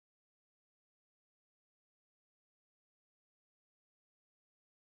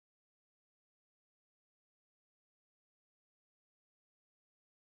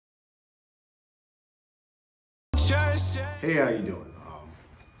Hey, how you doing?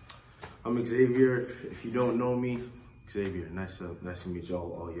 I'm Xavier. If you don't know me, Xavier. Nice to meet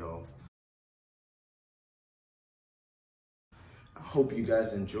y'all, all y'all. I hope you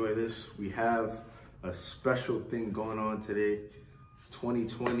guys enjoy this. We have a special thing going on today. It's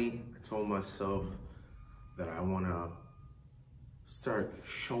 2020. I told myself that I want to start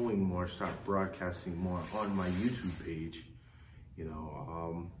showing more, start broadcasting more on my YouTube page. You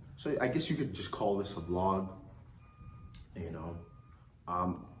know, so I guess you could just call this a vlog. You know,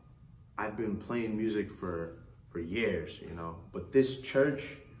 I've been playing music for years, you know, but this church,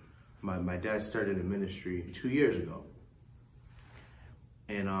 my dad started a ministry 2 years ago.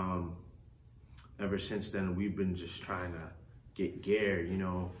 And ever since then, we've been just trying to get gear, you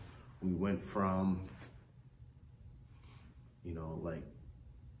know. We went from, you know, like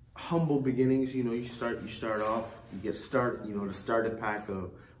humble beginnings, you know, you start off, you get you know, the starter pack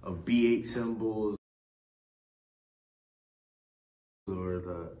of B8 cymbals, or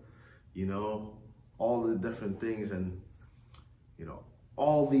the, you know, all the different things, and, you know,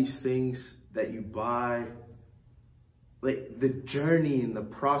 all these things that you buy, like the journey and the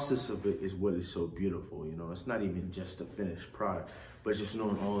process of it is what is so beautiful, you know. It's not even just the finished product, but just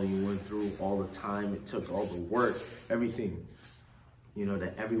knowing all you went through, all the time it took, all the work, everything, you know,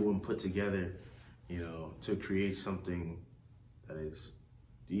 that everyone put together, you know, to create something that is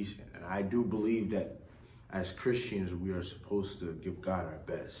decent. And I do believe that as Christians, we are supposed to give God our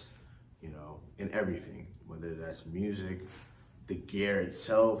best, you know, in everything, whether that's music, the gear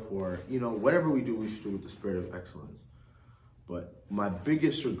itself, or, you know, whatever we do, we should do with the spirit of excellence. But my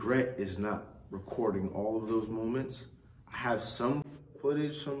biggest regret is not recording all of those moments. I have some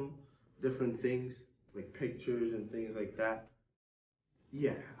footage, some different things, like pictures and things like that.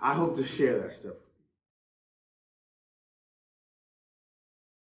 Yeah, I hope to share that stuff.